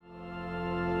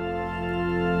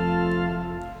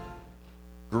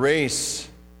Grace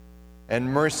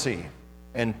and mercy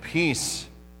and peace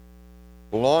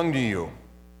belong to you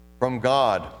from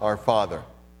God our Father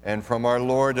and from our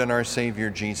Lord and our Savior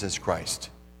Jesus Christ.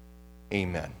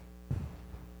 Amen.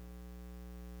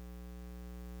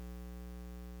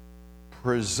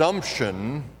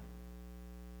 Presumption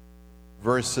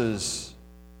versus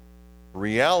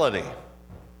reality.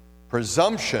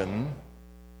 Presumption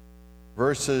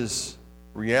versus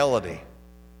reality.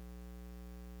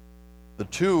 The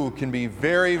two can be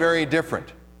very, very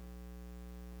different.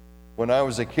 When I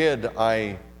was a kid,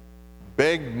 I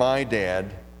begged my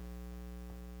dad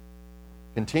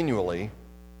continually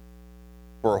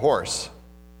for a horse.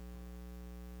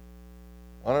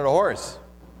 I wanted a horse.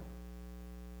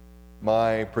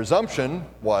 My presumption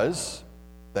was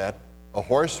that a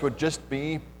horse would just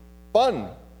be fun.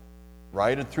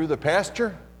 Ride it through the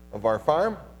pasture of our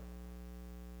farm.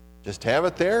 Just have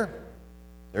it there.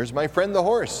 There's my friend the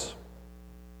horse.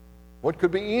 What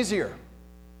could be easier?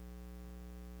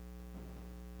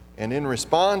 And in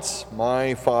response,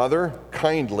 my father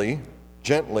kindly,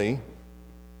 gently,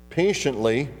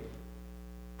 patiently,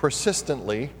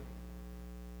 persistently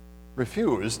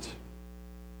refused.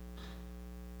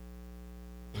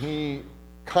 He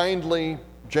kindly,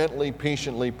 gently,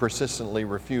 patiently, persistently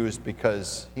refused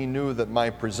because he knew that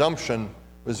my presumption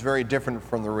was very different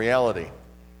from the reality.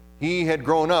 He had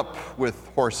grown up with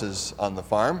horses on the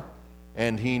farm,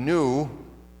 and he knew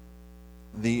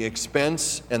the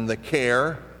expense and the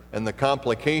care and the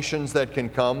complications that can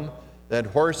come, that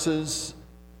horses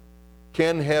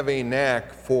can have a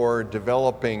knack for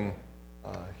developing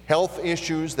health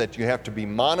issues that you have to be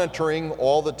monitoring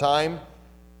all the time.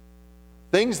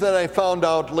 Things that I found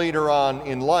out later on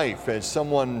in life, as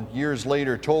someone years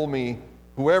later told me,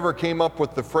 whoever came up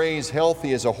with the phrase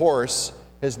healthy as a horse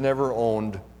has never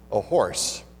owned a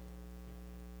horse.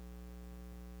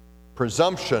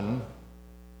 Presumption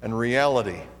and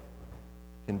reality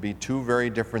can be two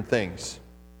very different things.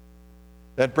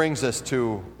 That brings us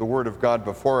to the Word of God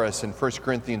before us in 1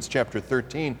 Corinthians chapter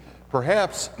 13.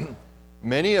 Perhaps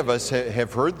many of us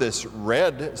have heard this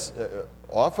read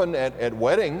often at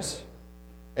weddings,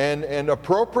 and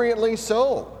appropriately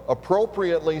so.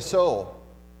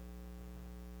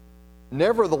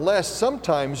 Nevertheless,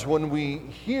 sometimes when we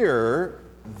hear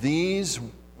these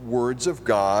words of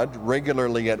God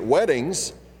regularly at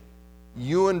weddings,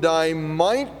 you and I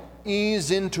might ease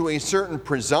into a certain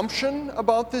presumption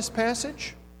about this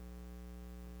passage,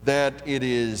 that it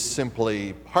is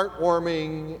simply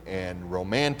heartwarming and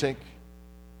romantic,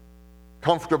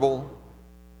 comfortable,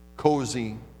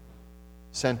 cozy,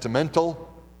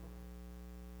 sentimental,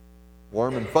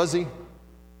 warm and fuzzy.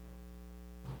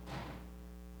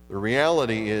 The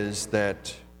reality is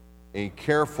that a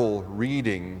careful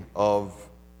reading of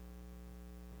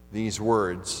these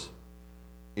words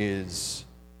is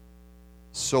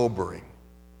sobering.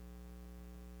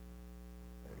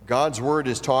 God's word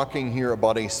is talking here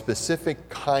about a specific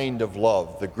kind of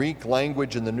love. The Greek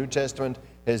language in the New Testament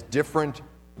has different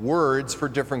words for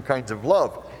different kinds of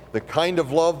love. The kind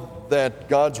of love that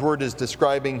God's word is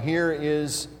describing here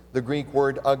is the Greek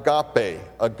word agape.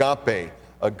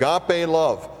 Agape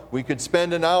love. We could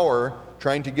spend an hour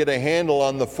trying to get a handle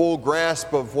on the full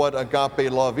grasp of what agape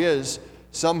love is.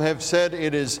 Some have said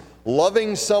it is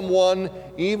loving someone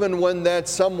even when that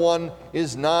someone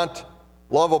is not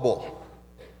lovable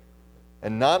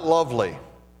and not lovely.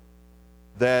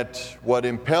 That what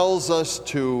impels us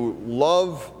to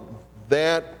love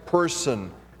that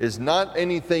person is not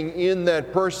anything in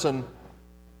that person,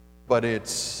 but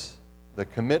it's the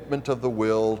commitment of the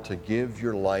will to give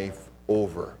your life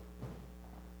over.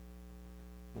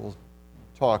 We'll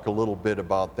talk a little bit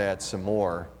about that some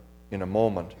more in a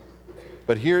moment.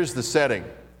 But here's the setting.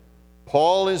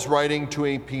 Paul is writing to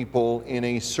a people in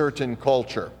a certain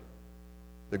culture,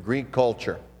 the Greek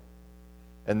culture.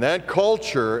 And that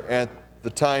culture at the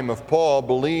time of Paul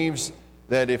believes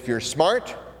that if you're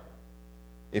smart,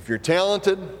 if you're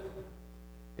talented,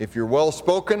 if you're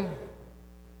well-spoken,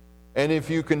 and if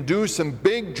you can do some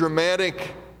big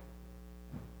dramatic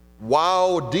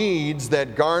wow deeds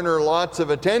that garner lots of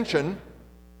attention,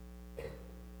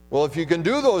 well, if you can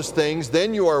do those things,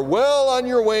 then you are well on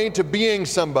your way to being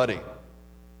somebody.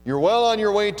 You're well on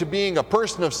your way to being a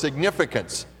person of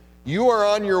significance. You are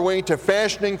on your way to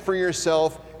fashioning for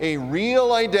yourself a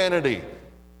real identity.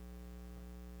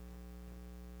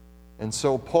 And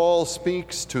so Paul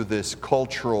speaks to this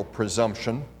cultural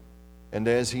presumption, and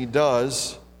as he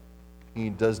does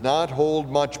not hold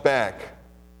much back.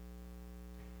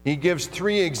 He gives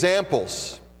 3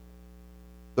 examples.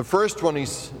 The first one,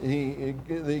 he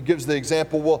gives the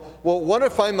example, well, what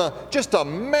if I'm just a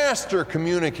master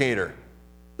communicator?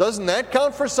 Doesn't that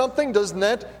count for something? Doesn't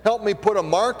that help me put a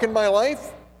mark in my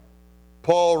life?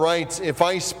 Paul writes, if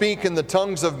I speak in the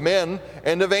tongues of men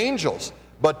and of angels,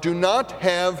 but do not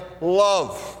have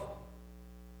love,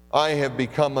 I have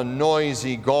become a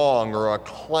noisy gong or a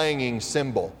clanging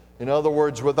cymbal. In other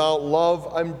words, without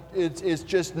love, it's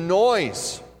just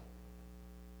noise.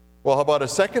 Well, how about a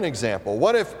second example?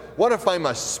 What if I'm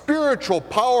a spiritual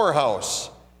powerhouse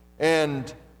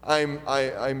and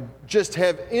I just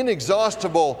have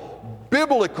inexhaustible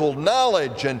biblical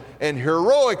knowledge and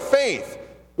heroic faith?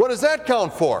 What does that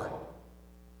count for?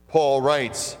 Paul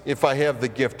writes, if I have the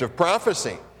gift of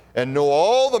prophecy and know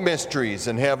all the mysteries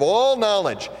and have all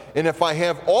knowledge, and if I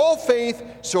have all faith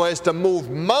so as to move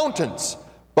mountains,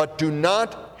 but do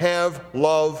not have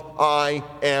love, I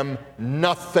am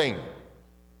nothing.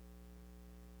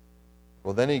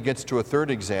 Well, then he gets to a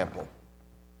third example.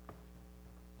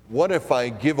 What if I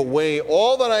give away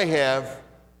all that I have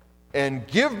and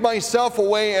give myself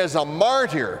away as a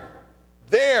martyr?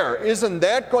 Isn't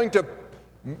that going to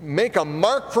make a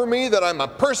mark for me that I'm a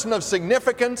person of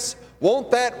significance?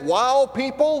 Won't that wow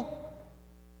people?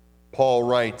 Paul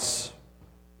writes,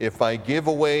 if I give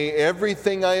away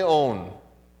everything I own,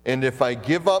 and if I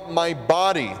give up my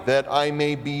body that I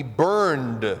may be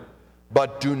burned,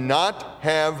 but do not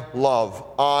have love,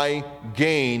 I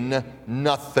gain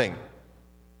nothing.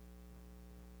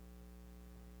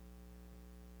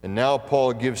 And now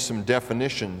Paul gives some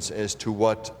definitions as to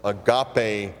what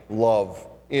agape love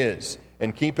is.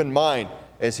 And keep in mind,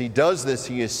 as he does this,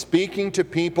 he is speaking to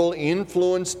people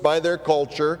influenced by their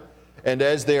culture, and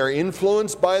as they are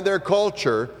influenced by their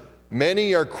culture,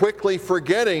 many are quickly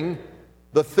forgetting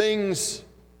the things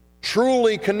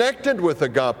truly connected with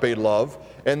agape love,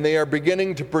 and they are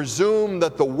beginning to presume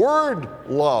that the word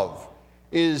love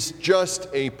is just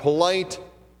a polite,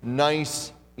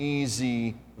 nice,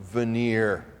 easy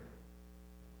veneer.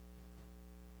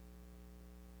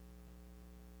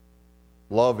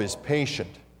 Love is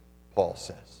patient, Paul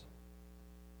says.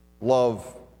 Love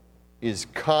is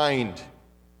kind.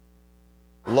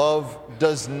 Love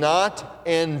does not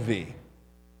envy.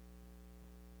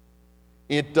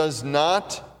 It does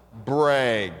not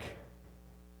brag.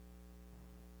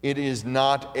 It is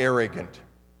not arrogant.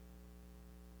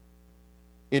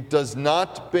 It does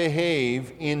not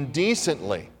behave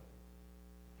indecently.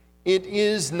 It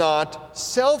is not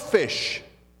selfish.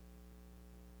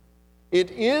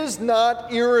 It is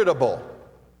not irritable.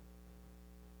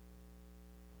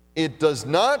 It does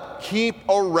not keep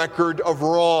a record of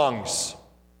wrongs.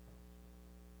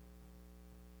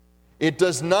 It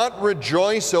does not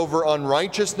rejoice over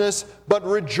unrighteousness, but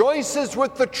rejoices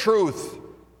with the truth.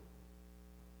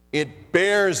 It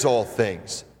bears all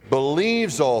things,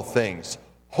 believes all things,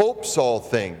 hopes all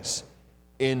things,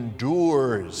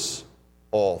 endures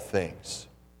all things.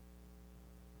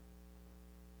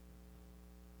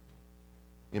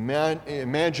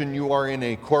 Imagine you are in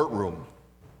a courtroom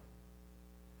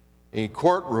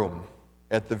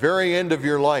at the very end of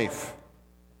your life,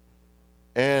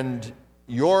 and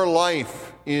your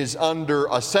life is under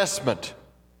assessment,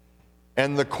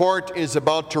 and the court is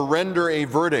about to render a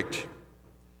verdict.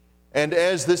 And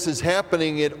as this is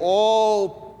happening, it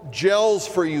all gels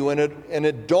for you, and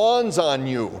it dawns on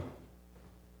you.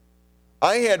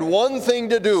 I had one thing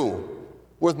to do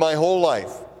with my whole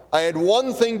life. I had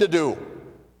one thing to do.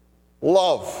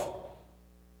 Love.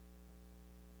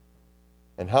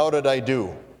 And how did I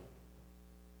do?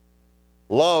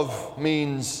 Love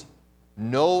means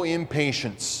no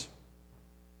impatience,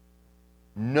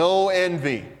 no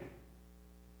envy,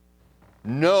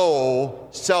 no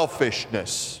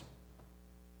selfishness,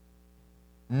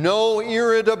 no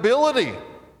irritability.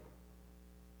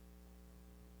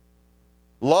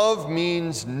 Love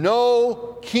means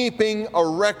no keeping a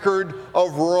record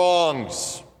of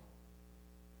wrongs.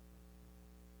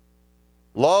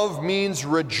 Love means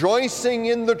rejoicing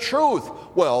in the truth.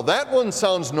 Well, that one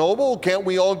sounds noble. Can't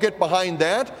we all get behind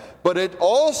that? But it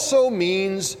also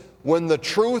means when the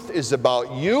truth is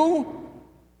about you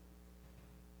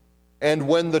and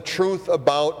when the truth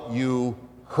about you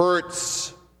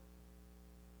hurts.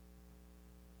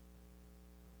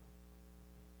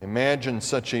 Imagine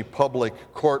such a public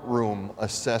courtroom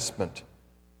assessment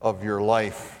of your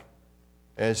life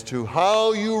as to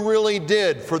how you really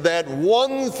did for that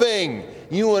one thing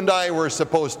you and I were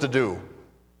supposed to do.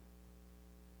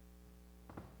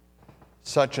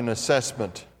 Such an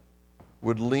assessment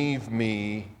would leave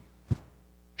me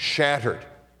shattered,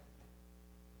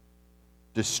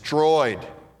 destroyed,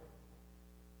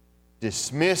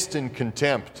 dismissed in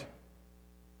contempt,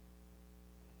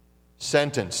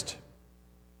 sentenced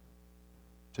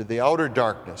to the outer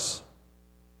darkness,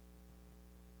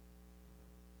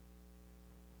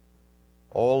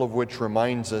 all of which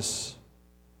reminds us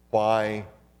why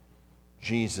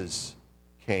Jesus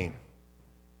came.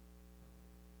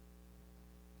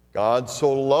 God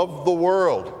so loved the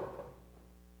world,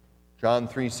 John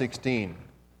 3:16.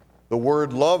 The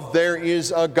word love there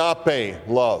is agape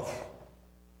love.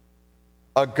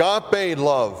 Agape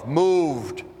love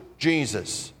moved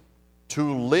Jesus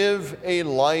to live a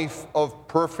life of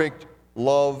perfect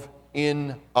love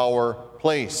in our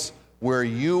place, where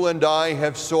you and I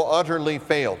have so utterly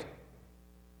failed.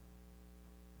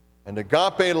 And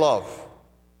agape love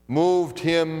moved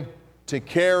him to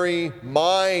carry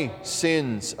my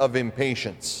sins of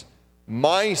impatience,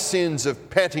 my sins of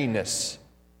pettiness,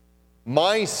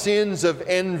 my sins of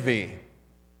envy,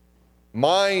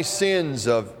 my sins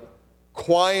of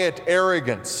quiet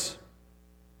arrogance,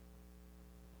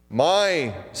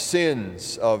 my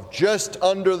sins of just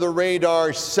under the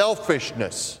radar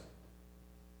selfishness,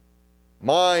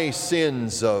 my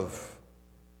sins of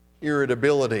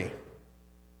irritability,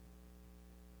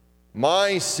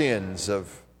 my sins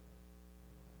of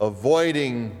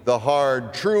avoiding the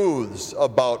hard truths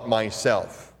about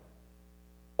myself.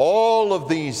 All of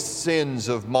these sins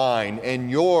of mine and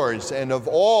yours and of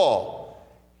all,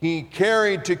 he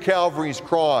carried to Calvary's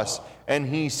cross, and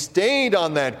he stayed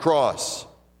on that cross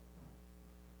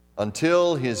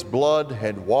until his blood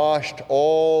had washed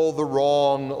all the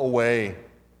wrong away.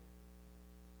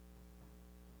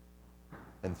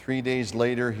 And 3 days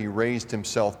later, he raised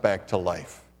himself back to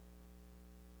life.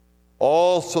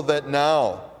 All so that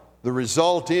now the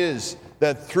result is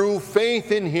that through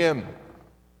faith in him,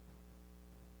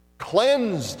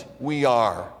 cleansed we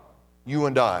are, you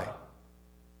and I.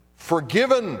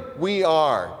 Forgiven we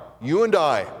are, you and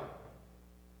I.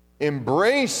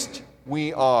 Embraced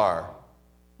we are,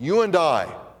 you and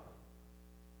I.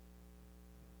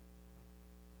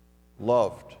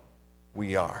 Loved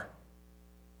we are,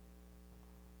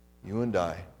 you and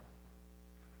I.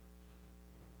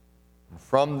 And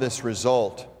from this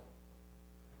result,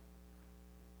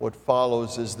 what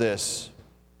follows is this: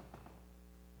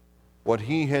 what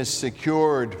he has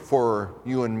secured for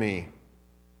you and me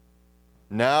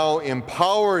now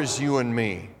empowers you and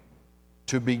me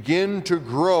to begin to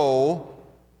grow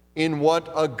in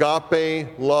what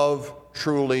agape love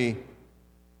truly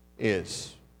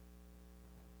is.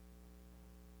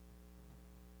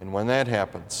 And when that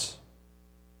happens,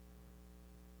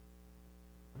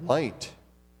 light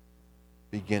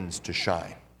begins to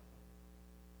shine.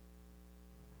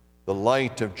 The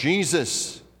light of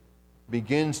Jesus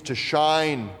begins to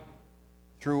shine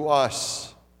through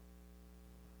us.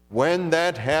 When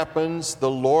that happens, the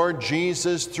Lord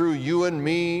Jesus, through you and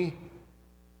me,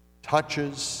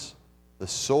 touches the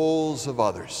souls of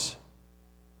others.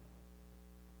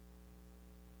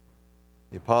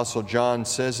 The Apostle John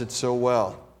says it so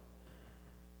well.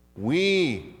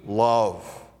 We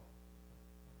love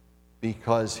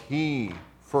because he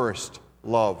first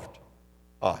loved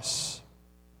us.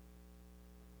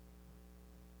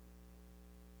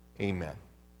 Amen.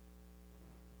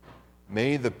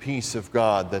 May the peace of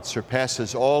God that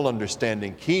surpasses all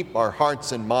understanding keep our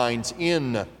hearts and minds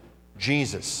in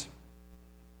Jesus.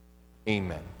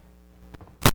 Amen.